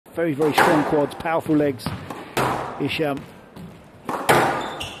Very, very strong quads, powerful legs, Hesham.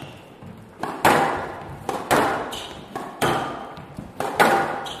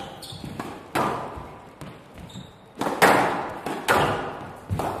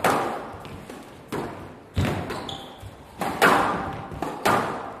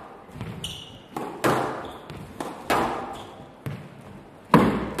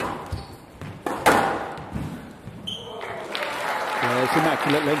 It's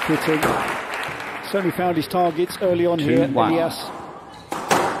immaculate length hitting. Certainly found his targets early on here, Elias.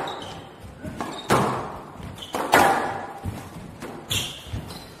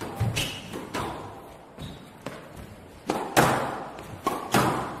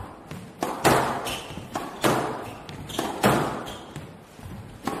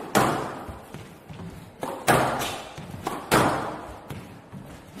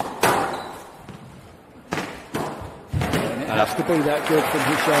 Has to be that good from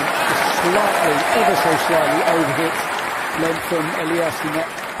Hesham. Slightly, ever so slightly overhit length from Elias in that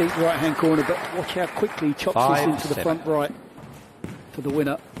deep right hand corner, but watch how quickly he chops this into the front right for the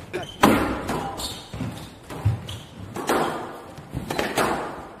winner.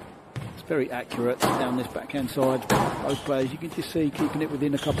 It's very accurate down this backhand side. Both players, you can just see keeping it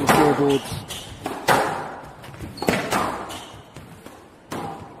within a couple of floorboards.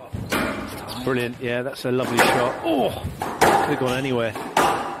 Brilliant, yeah, that's a lovely shot. Oh, could have gone anywhere.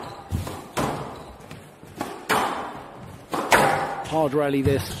 Hard rally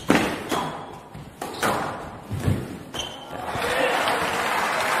this.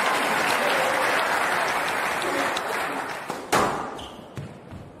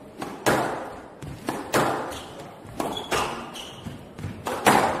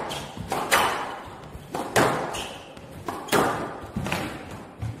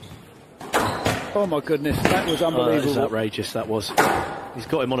 Oh my goodness, that was unbelievable. That was outrageous, that was. He's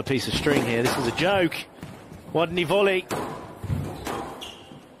got him on a piece of string here. This is a joke. Why didn't he volley?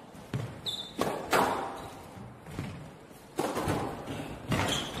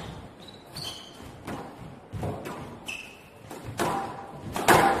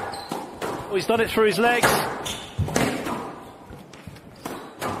 Oh, he's done it through his legs.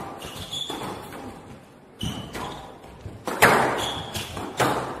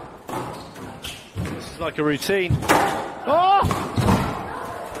 Like a routine. Oh!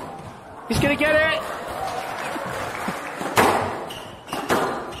 He's going to get it!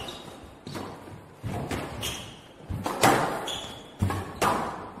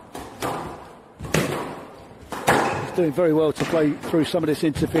 He's doing very well to play through some of this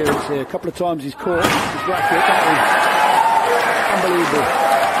interference here. A couple of times he's caught his racket. That was unbelievable.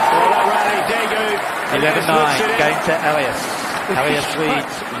 Well, that rally, Diego. 11-9, going to Elias. Elias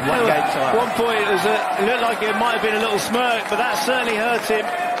leads 1 game to At one point it looked like it might have been a little smirk, but that certainly hurt him.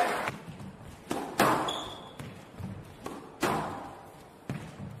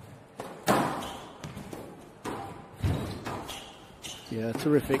 Yeah,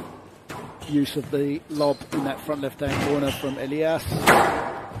 terrific use of the lob in that front left-hand corner from Elias.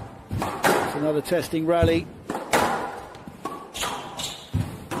 It's another testing rally.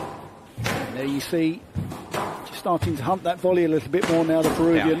 And there you see, starting to hunt that volley a little bit more now, the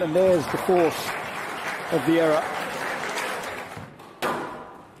Peruvian, and there's the force of the error.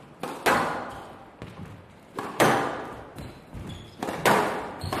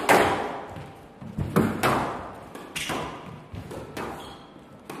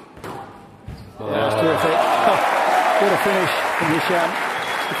 That's terrific. Oh, what a finish from Hesham.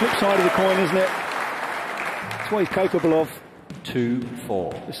 It's the flip side of the coin, isn't it? That's what he's capable of.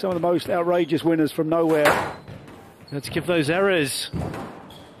 2-4. There's some of the most outrageous winners from nowhere. Let's give those errors.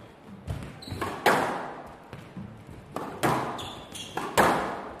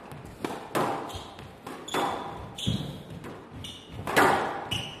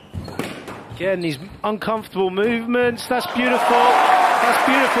 Again, these uncomfortable movements. That's beautiful. That's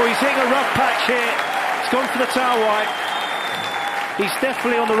beautiful. He's hitting a rough patch here. He's gone for the towel wipe. He's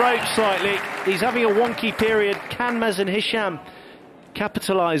definitely on the rope slightly. He's having a wonky period. Can Mazen Hesham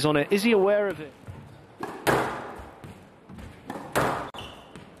capitalise on it? Is he aware of it?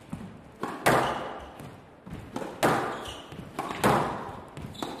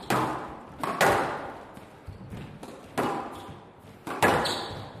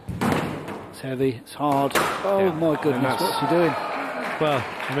 It's heavy, it's hard. Oh my goodness, what's he doing? Well,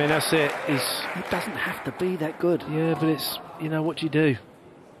 I mean, that's it. He doesn't have to be that good. Yeah, but it's, you know, what do you do?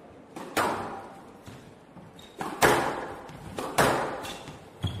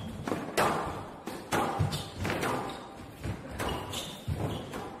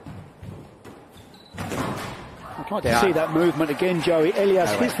 Like to see that movement again, Joey.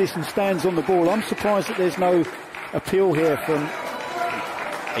 Elias hits this and stands on the ball. I'm surprised that there's no appeal here from...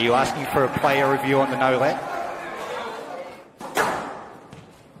 Are you asking for a player review on the no-let? The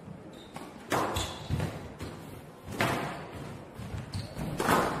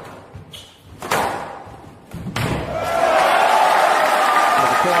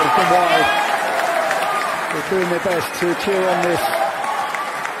crowd has gone wild. They're doing their best to cheer on this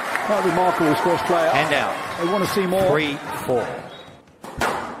quite remarkable squash player. And out. They want to see more. 3-4.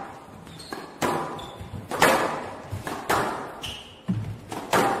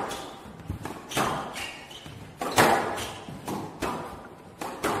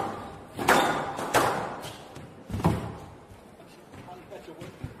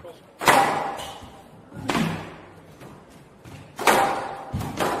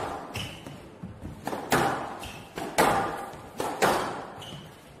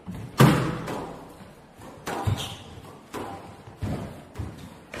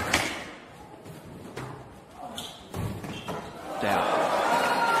 Down.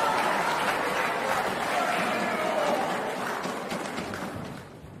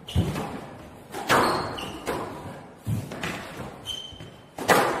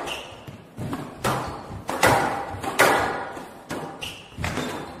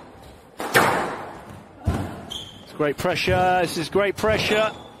 It's great pressure. This is great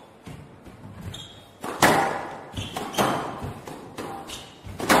pressure.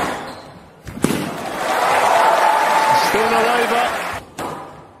 Still not over.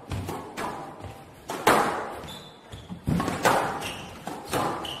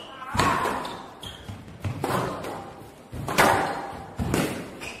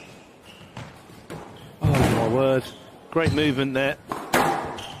 Oh my word. Great movement there.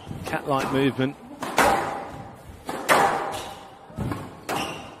 Cat-like movement.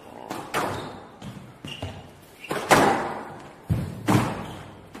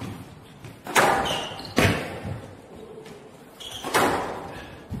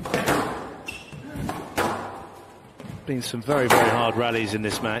 Been some very, very hard rallies in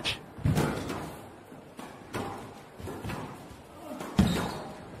this match.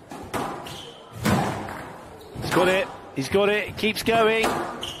 He's got it. He's got it. It keeps going. Down.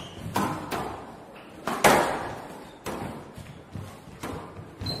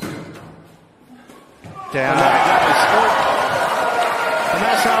 And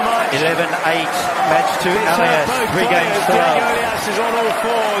that's how much. 11-8. Match to Elias. 3 games to love. Elias is on all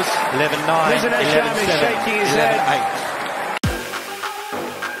fours. 11-9. Hesham is shaking his head. 11-8.